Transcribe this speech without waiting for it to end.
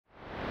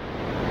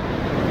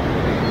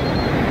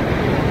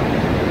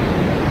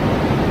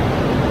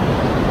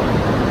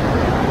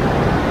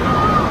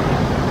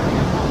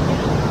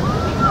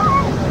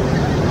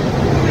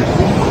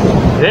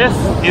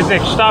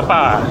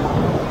Ixtapa.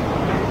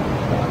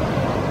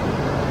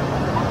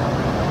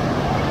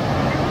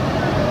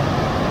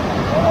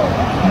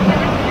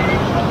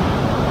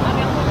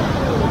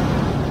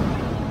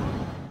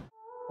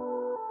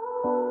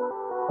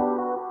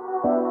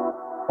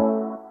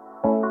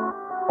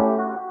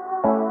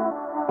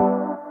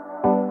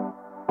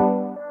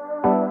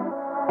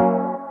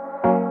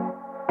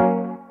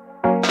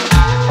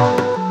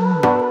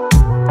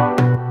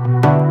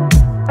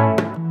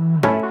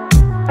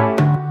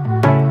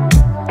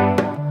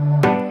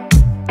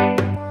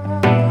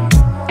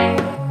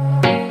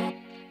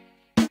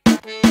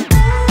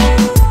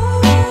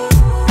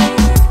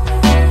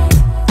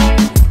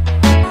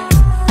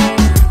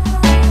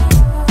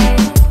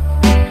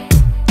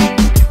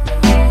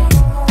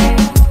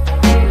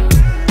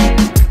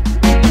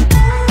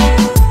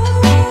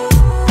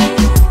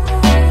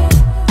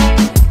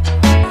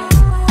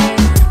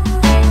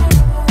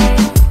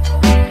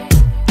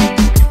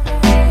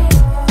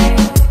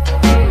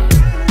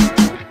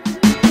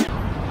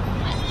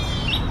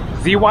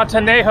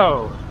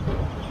 Zihuatanejo,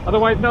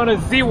 otherwise known as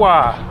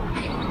Ziwa.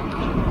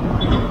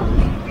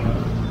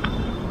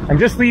 I'm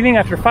just leaving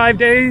after 5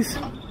 days.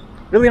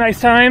 Really nice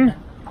time.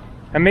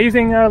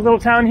 Amazing little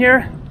town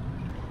here.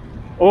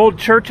 Old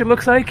church, it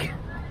looks like.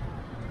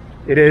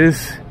 It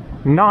is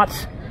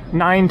not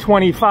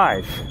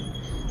 9:25.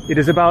 It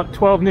is about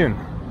 12 noon.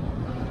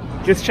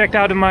 Just checked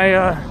out of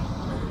my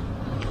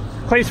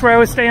place where I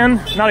was staying.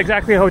 Not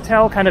exactly a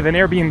hotel, kind of an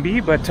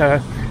Airbnb, but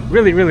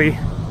really, really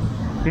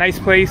nice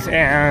place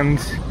and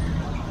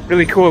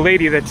really cool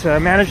lady that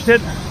managed it.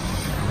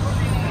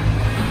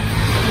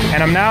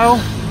 And I'm now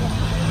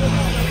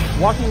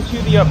walking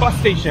to the bus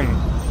station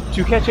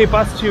to catch a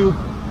bus to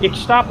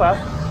Ixtapa,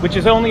 which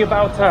is only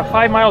about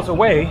 5 miles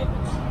away.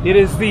 It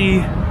is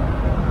the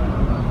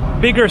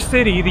bigger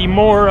city, the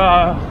more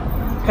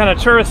kind of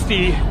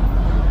touristy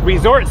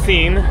resort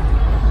scene.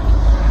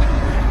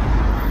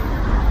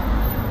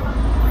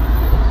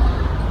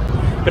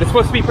 But it's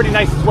supposed to be pretty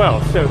nice as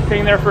well. So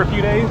staying there for a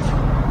few days.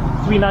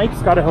 3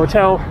 nights, got a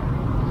hotel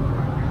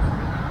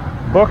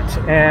booked,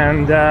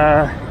 and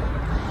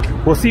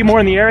we'll see more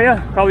in the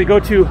area. Probably go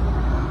to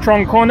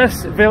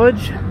Troncones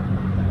village.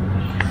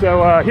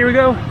 So here we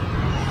go.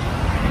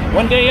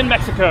 1 day in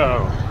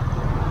Mexico.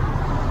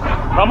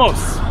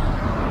 Vamos.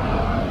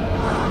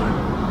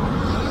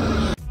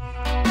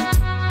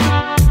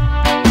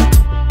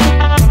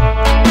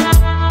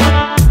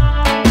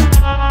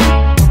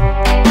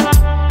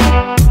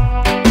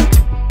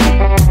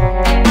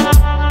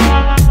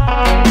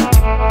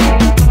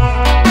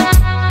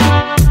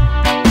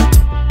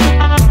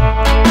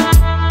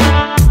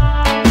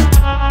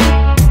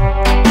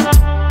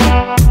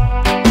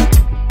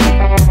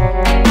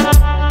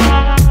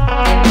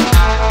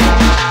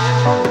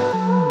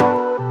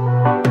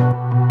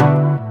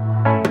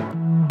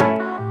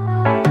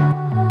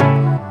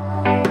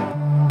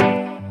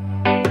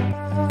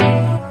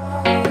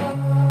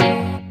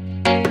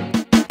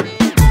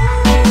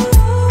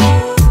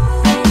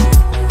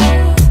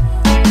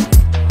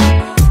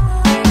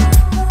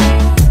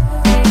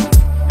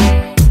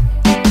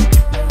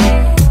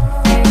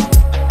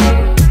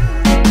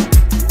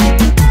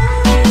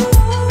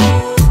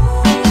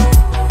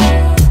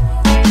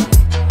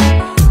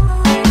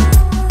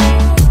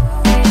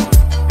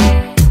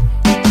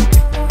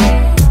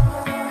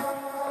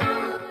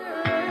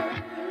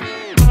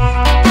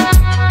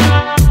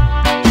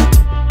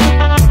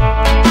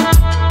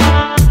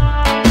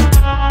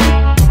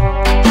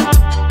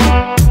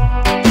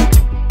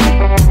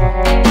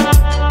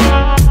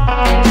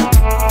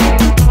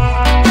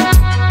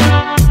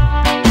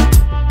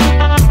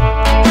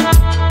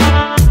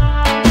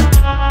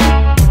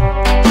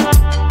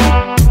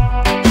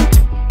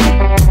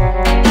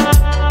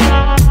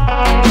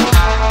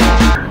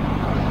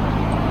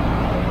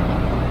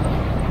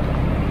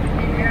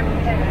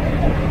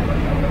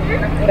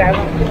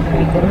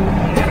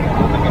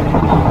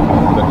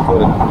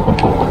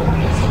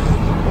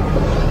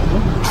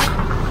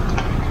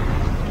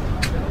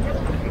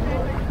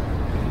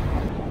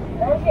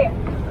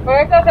 ¿Por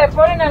estas se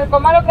ponen en el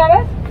comal otra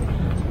vez?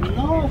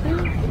 No, sí.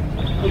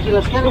 Pues si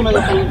las quiero me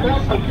las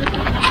calentamos.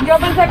 Yo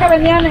pensé que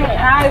venían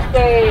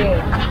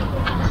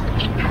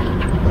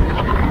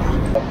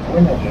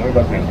Buenas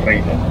nuevas del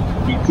reino.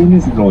 ¿Y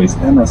quiénes lo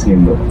están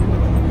haciendo?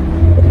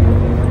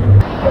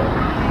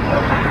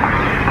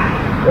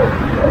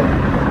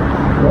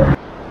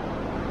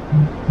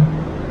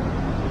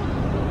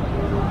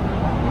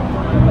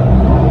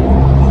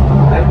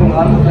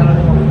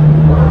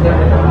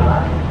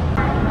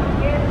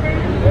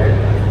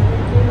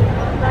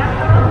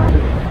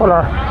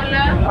 Hola.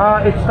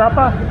 Hola.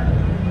 Ixtapa.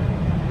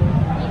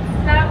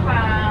 Ixtapa.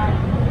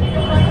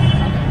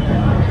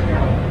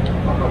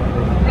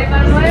 De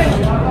Manuel.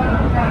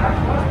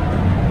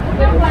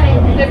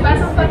 ¿Le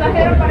pasa un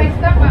pasajero para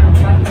Ixtapa?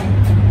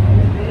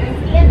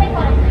 7:45.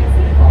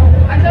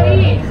 ¿Cuánto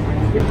vi?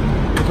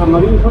 Los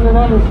amarillos son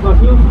enanos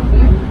vacíos.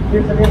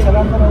 ¿Quién salía esa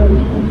lámpara?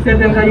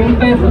 71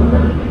 pesos.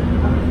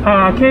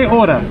 ¿A qué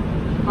hora?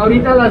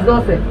 Ahorita a las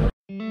 12.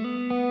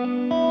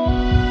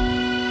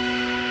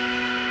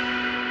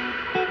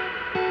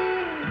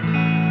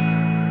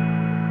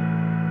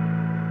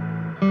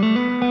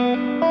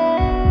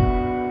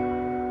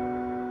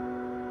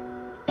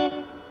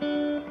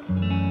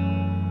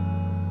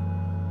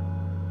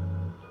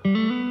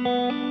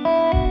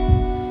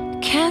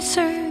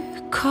 professor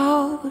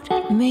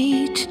called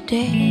me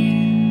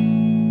today.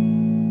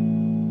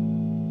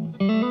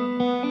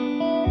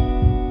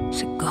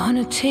 So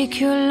gonna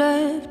take your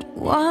loved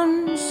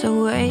ones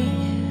away.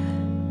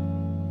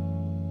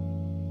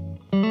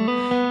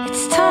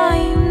 It's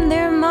time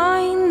their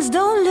minds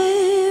don't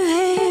live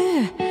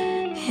here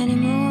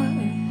anymore.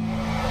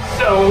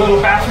 So a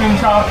little bathroom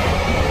talk.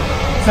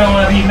 So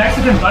the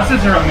Mexican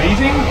buses are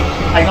amazing.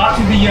 I got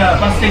to the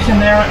bus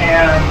station there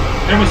and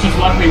there was just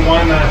luckily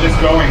one just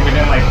going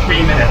within like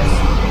 3 minutes.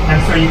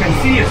 And so you can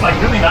see it's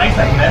like really nice,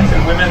 like men's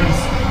and women's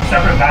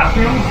separate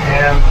bathrooms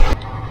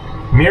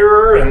and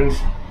mirror and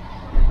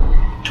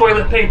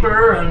toilet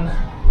paper and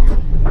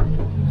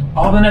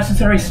all the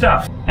necessary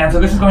stuff. And so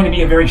this is going to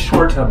be a very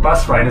short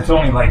bus ride. It's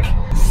only like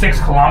 6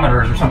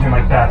 kilometers or something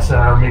like that,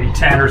 maybe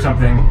 10 or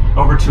something,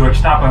 over to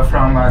Ixtapa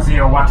from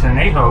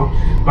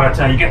Zihuatanejo. But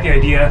you get the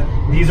idea.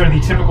 These are the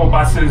typical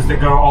buses that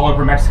go all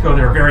over Mexico.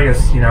 There are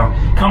various,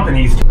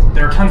 companies.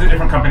 There are tons of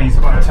different companies,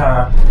 but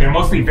they're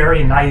mostly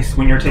very nice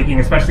when you're taking,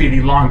 especially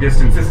the long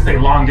distance. This is a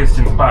long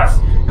distance bus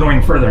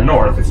going further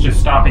north. It's just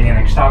stopping in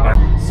Ixtapa.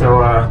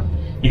 So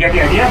you get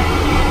the idea?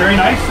 Very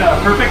nice,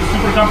 perfect,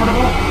 super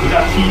comfortable. We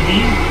got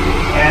TV,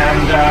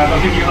 and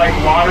they'll give you like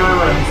water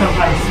and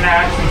sometimes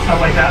snacks and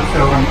stuff like that.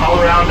 So all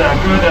around a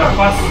good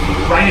bus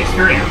ride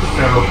experience.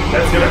 So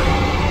let's do it.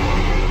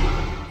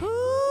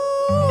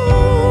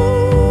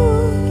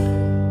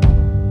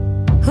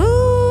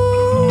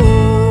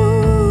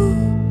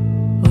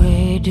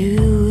 Where do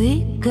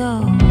we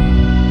go?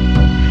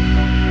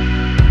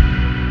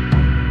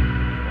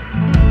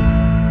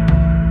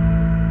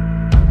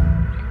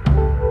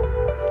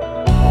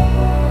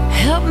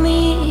 Help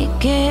me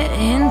get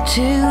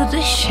into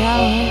the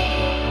shower.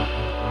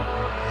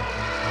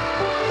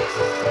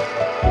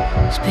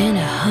 It's been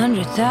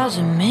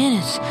 100,000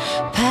 minutes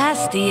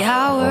past the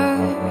hour.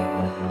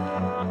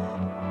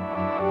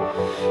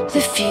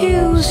 The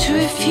fuse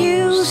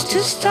refused to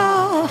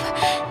stop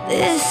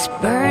this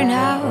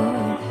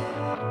burnout.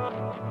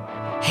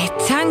 Hey,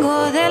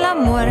 Tango de la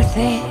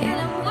Muerte.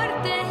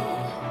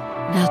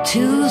 Now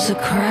to the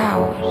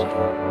crowd.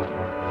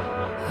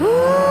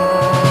 Ooh.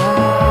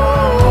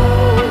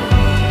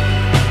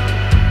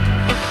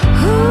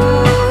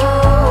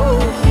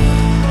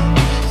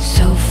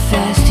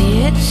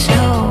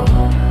 So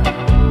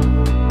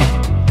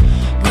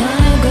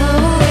gonna go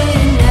away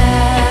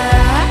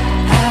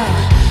now.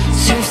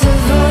 Surf the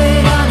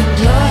void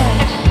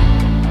unemployed.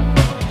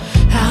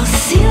 I'll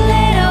see you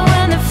later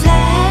when the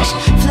flash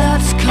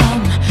floods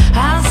come.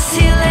 I'll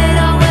see you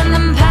later when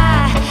the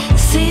pie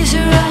seas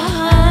are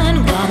on.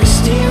 Gonna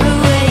steer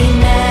away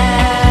now.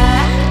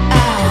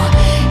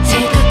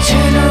 Take a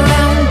turn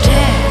around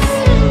death.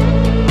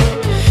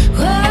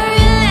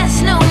 Worry less,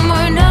 no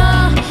more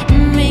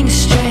numbing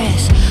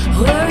stress.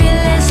 Worry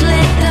less,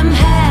 let them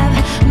have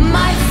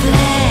my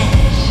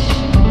flesh.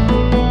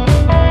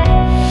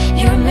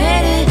 Your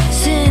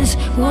medicines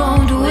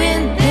won't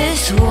win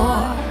this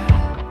war.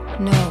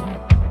 No.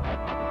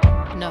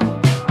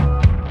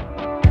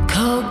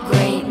 Cold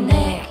Great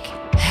Neck,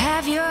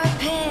 have your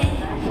pick.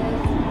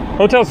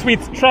 Hotel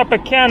Suites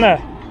Tropicana.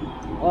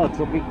 Oh,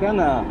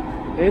 Tropicana.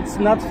 It's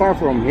not far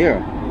from here.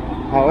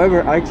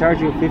 However, I charge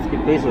you 50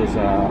 pesos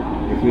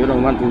if you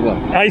don't want to walk.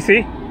 I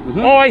see.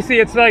 Oh, I see.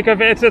 It's like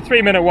it's a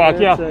 3-minute walk.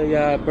 Yeah,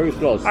 very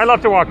close. I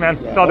love to walk, man.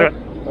 Yeah. So I'll do it.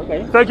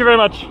 Okay. Thank you very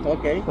much.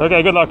 Okay.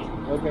 Okay, good luck.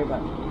 Okay,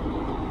 bye.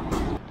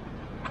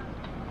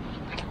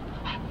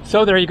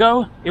 So there you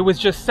go. It was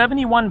just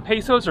 71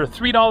 pesos or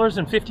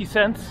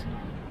 $3.50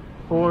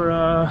 for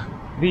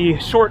the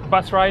short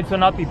bus ride. So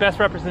not the best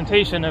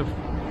representation of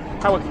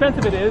how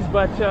expensive it is,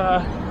 but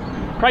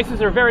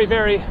prices are very,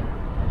 very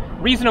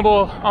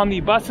reasonable on the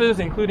buses,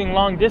 including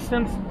long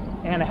distance.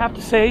 And I have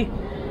to say,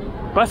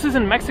 buses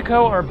in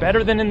Mexico are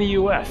better than in the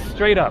US,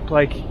 straight up.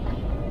 Like,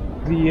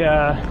 the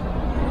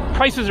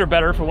prices are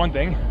better for one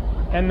thing.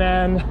 And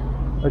then,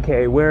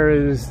 okay, where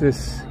is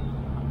this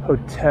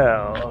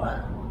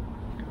hotel?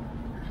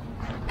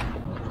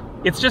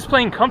 It's just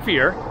plain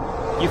comfier.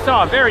 You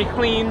saw very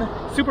clean,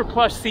 super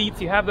plush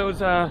seats. You have those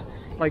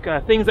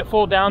things that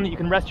fold down that you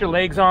can rest your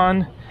legs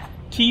on.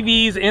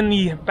 TVs in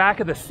the back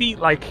of the seat.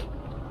 Like,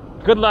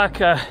 good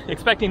luck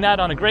expecting that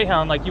on a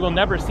Greyhound. Like, you will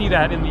never see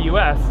that in the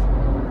US.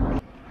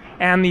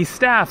 And the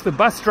staff, the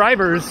bus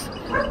drivers,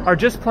 are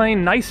just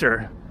plain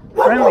nicer,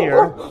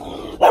 friendlier.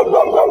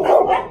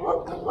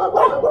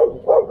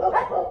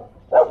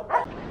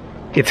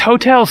 It's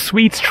Hotel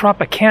Suites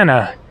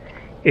Tropicana,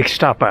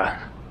 Ixtapa.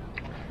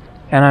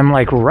 And I'm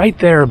like right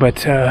there,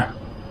 but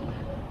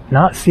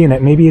not seeing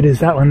it. Maybe it is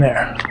that one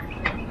there.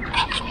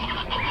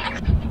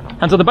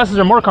 And so the buses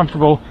are more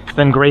comfortable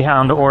than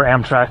Greyhound or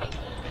Amtrak.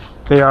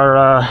 They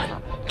are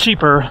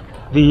cheaper.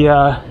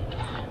 The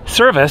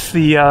service,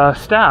 the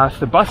staff,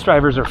 the bus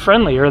drivers are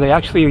friendlier. They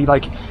actually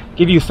like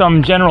give you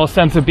some general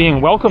sense of being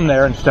welcome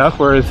there and stuff,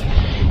 whereas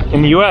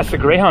in the US the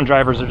Greyhound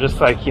drivers are just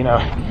like,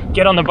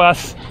 get on the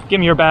bus, give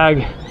me your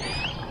bag.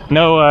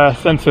 No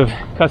sense of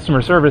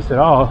customer service at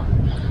all.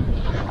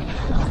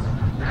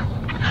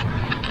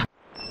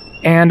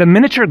 And a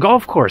miniature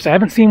golf course. I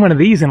haven't seen one of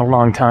these in a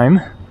long time,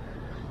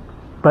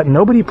 but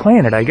nobody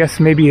playing it. I guess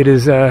maybe it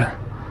is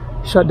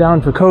shut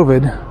down for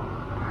COVID.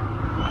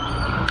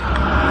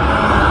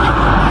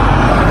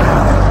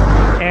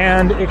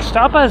 And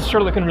Ixtapa is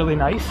sure looking really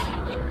nice.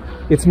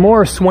 It's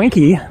more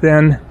swanky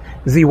than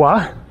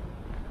Ziwa,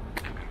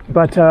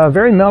 but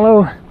very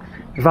mellow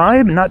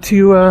vibe, not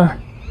too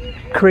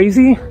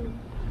crazy.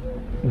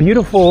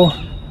 Beautiful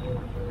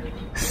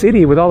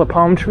city with all the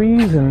palm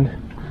trees, and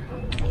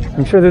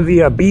I'm sure that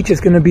the beach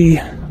is going to be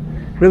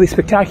really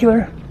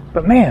spectacular.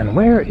 But man,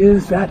 where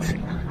is that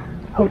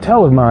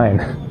hotel of mine?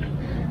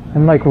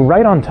 I'm like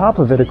right on top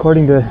of it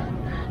according to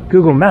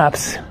Google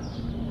Maps.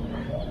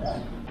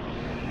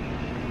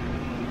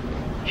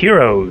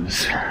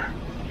 Heroes.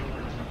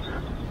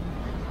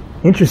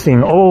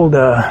 Interesting old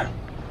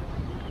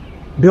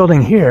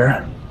building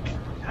here.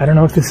 I don't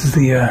know if this is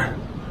the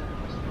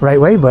right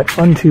way, but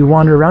fun to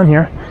wander around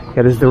here.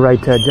 Yeah, this is the right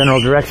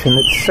general direction.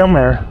 It's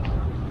somewhere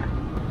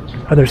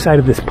other side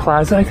of this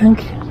plaza, I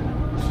think.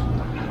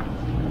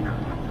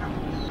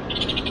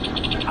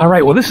 All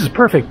right, well, this is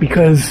perfect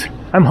because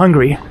I'm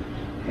hungry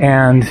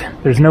and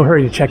there's no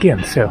hurry to check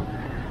in. So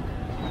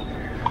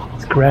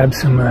let's grab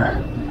some.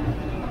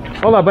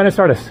 Hola, buenas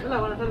tardes. Hola,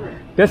 buenas tardes.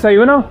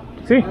 ¿Desayuno?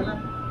 Sí.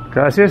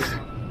 Gracias.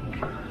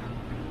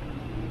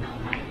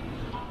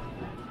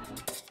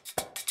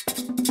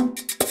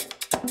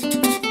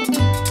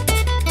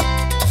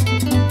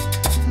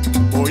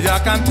 Voy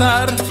a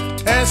cantar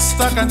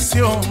esta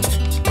canción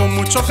con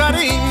mucho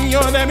cariño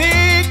de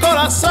mi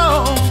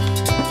corazón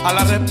a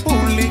la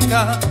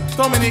República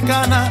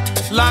Dominicana,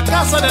 la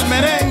casa del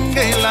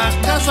merengue y la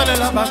casa de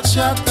la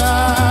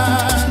bachata.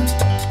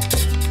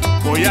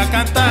 Voy a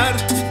cantar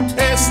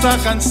esta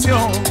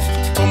canción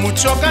con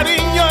mucho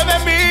cariño de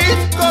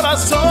mi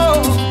corazón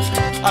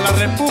a la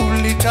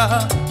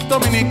República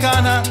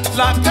Dominicana,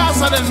 la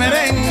casa del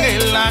merengue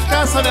y la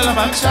casa de la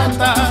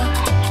bachata.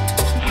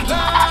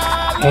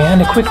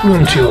 And a quick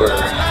room tour.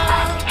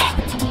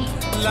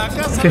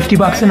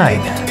 $50 a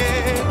night.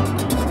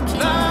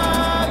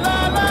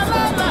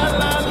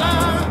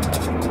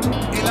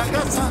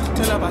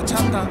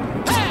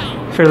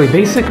 Fairly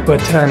basic,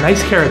 but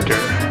nice character.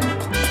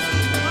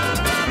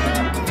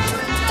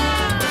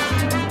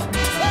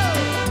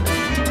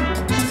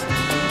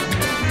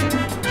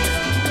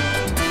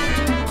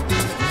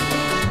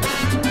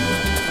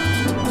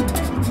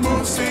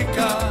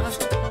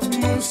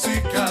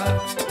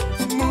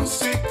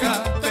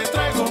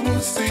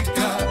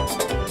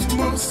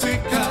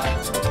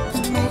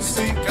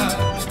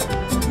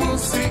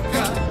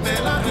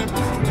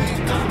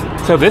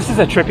 So this is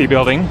a trippy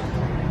building.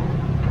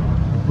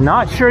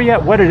 Not sure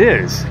yet what it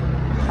is.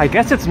 I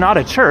guess it's not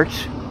a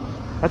church.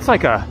 That's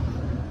like a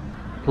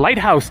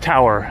lighthouse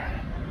tower,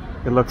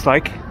 it looks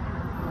like.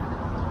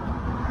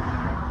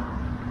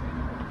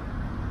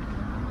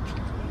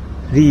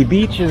 The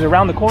beach is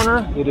around the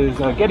corner. It is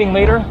getting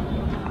later.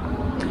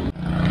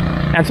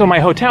 And so my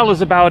hotel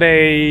is about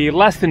a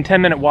less than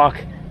 10-minute walk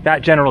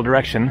that general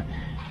direction.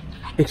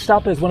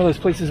 Ixtapa is one of those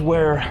places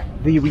where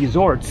the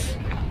resorts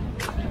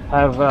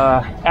have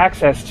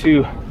access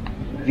to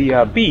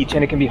the beach,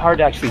 and it can be hard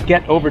to actually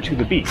get over to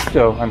the beach.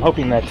 So I'm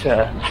hoping that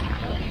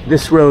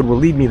this road will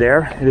lead me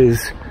there. It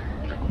is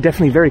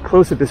definitely very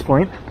close at this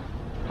point.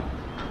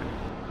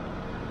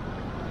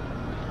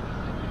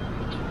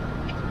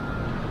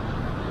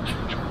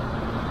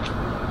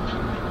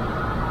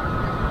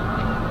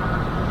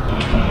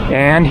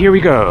 And here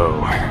we go.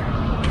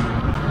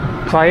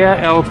 Playa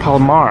El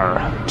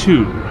Palmar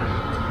 2.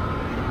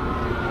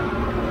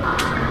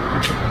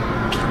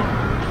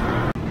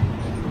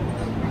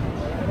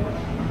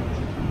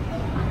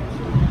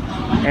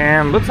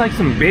 And looks like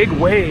some big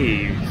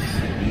waves.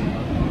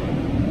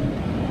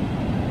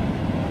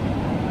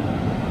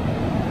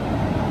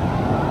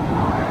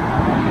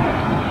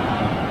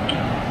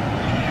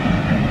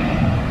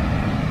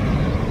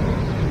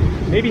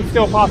 Maybe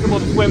still possible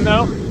to swim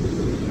though.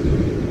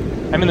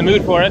 I'm in the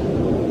mood for it.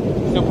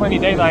 Still plenty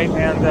of daylight,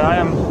 and I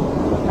am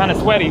kind of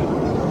sweaty.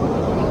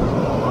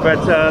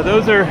 But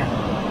those are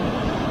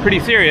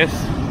pretty serious.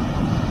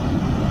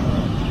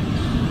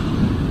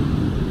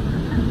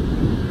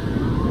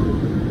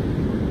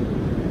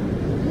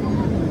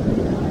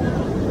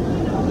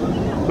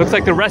 Looks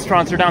like the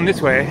restaurants are down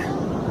this way.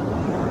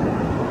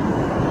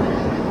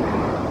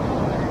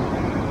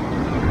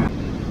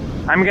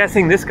 I'm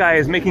guessing this guy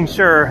is making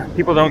sure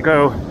people don't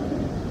go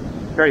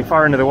very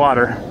far into the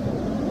water.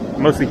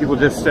 Mostly people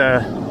just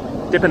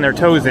dipping their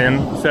toes in,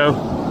 so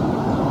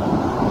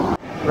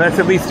let's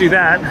at least do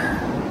that.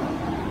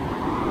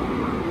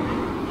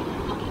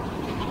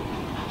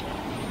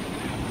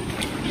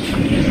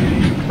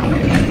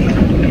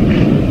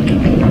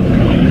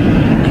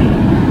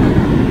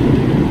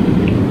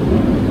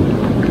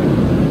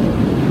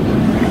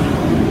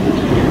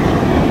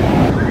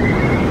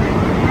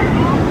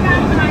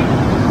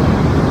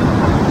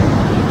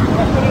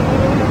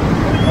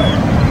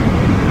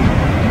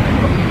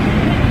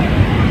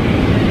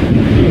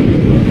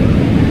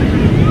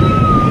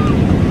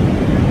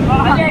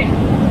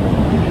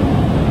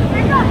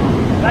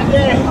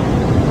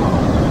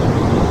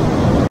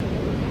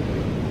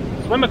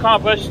 swim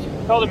accomplished.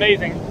 Felt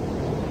amazing.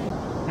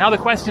 Now the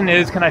question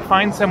is, can I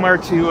find somewhere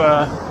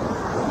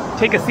to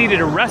take a seat at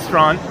a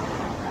restaurant?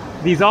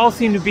 These all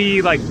seem to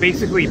be like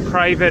basically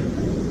private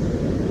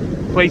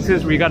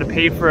places where you got to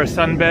pay for a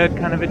sunbed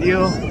kind of a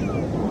deal.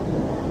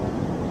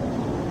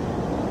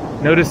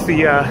 Notice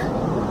the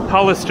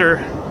Hollister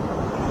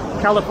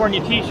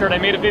California t-shirt. I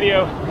made a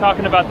video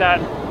talking about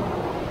that.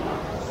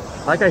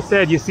 Like I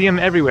said, you see them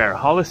everywhere.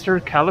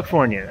 Hollister,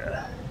 California.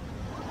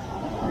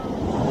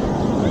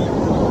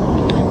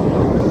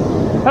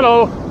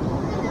 Hello.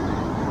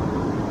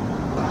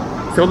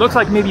 So it looks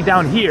like maybe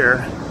down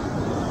here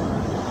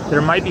there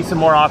might be some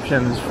more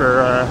options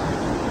for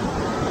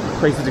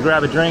places to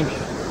grab a drink,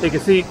 take a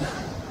seat.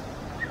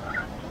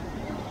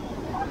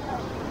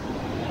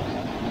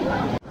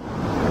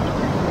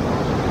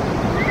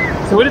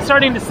 So it is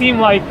starting to seem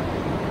like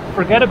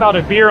forget about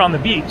a beer on the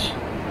beach,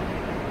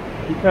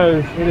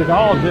 because it is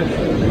all just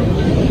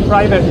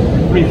private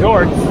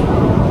resorts.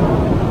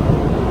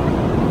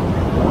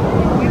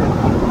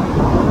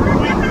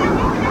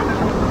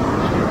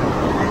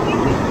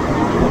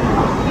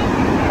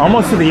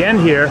 Almost to the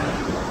end here.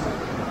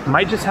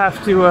 Might just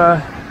have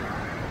to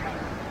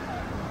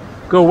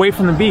go away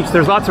from the beach.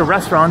 There's lots of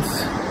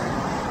restaurants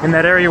in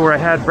that area where I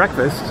had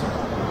breakfast.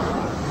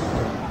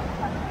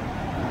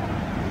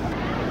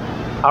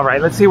 All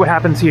right, let's see what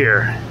happens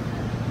here.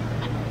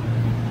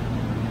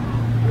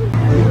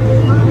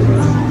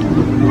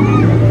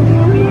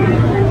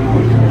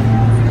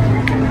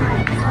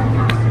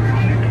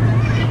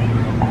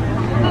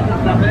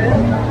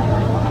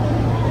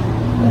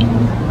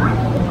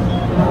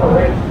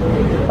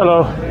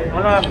 Hello.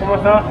 Hola, ¿cómo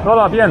está?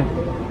 Hola, bien.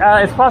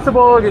 It's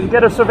possible to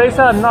get a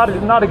cerveza,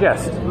 not a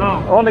guest?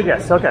 No. Only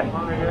guests, okay.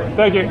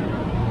 Thank you.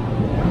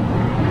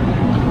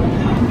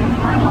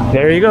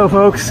 There you go,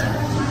 folks.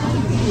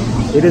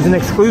 It is an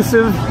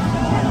exclusive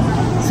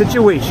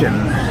situation.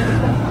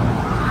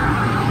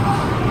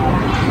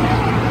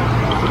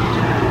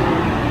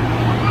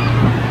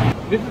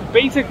 This is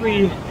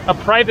basically a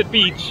private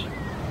beach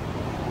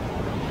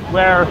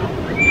where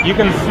you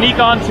can sneak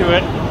onto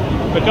it,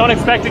 but don't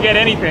expect to get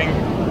anything.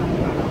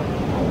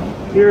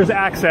 Here's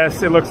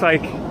access, it looks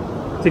like,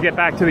 to get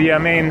back to the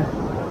main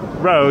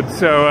road.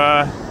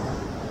 So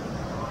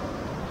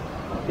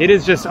it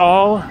is just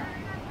all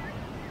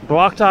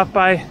blocked off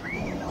by,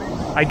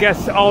 I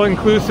guess,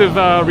 all-inclusive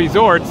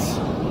resorts.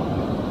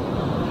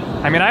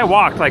 I mean, I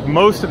walked like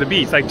most of the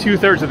beach, like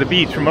 2/3 of the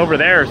beach from over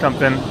there or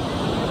something,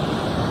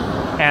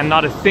 and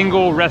not a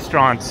single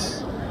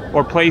restaurant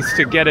or place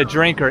to get a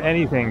drink or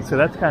anything. So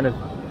that's kind of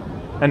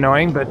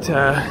annoying, but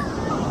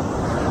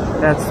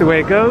that's the way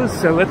it goes.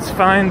 So let's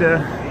find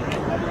a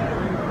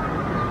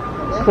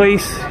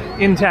place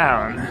in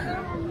town.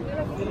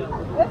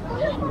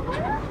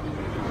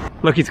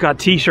 Look, he's got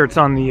t-shirts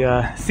on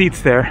the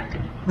seats there.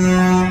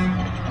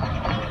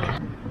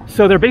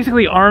 So there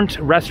basically aren't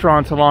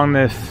restaurants along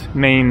this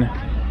main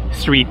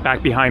street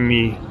back behind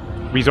the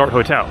resort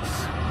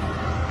hotels.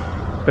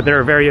 But there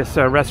are various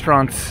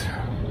restaurants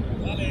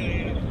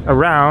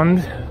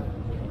around.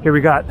 Here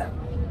we got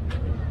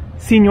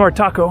Señor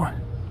Taco,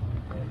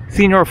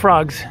 Señor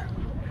Frogs,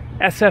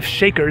 SF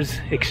Shakers,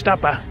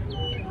 Ixtapa,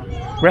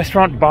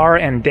 Restaurant, Bar,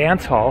 and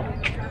Dance Hall.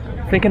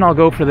 Thinking I'll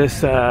go for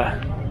this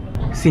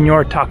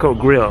Señor Taco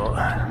Grill.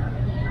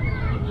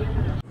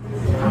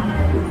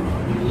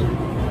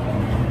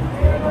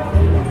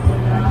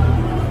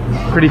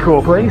 Pretty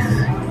cool place.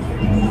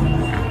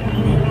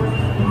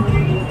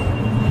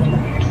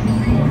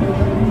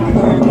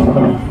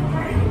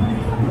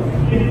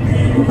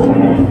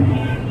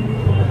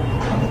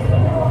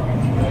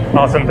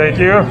 Awesome, thank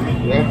you.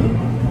 Yeah.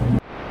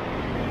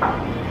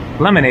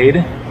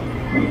 Lemonade,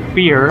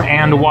 beer,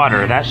 and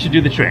water. That should do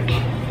the trick.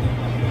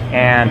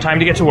 And time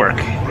to get to work,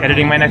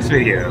 editing my next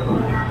video.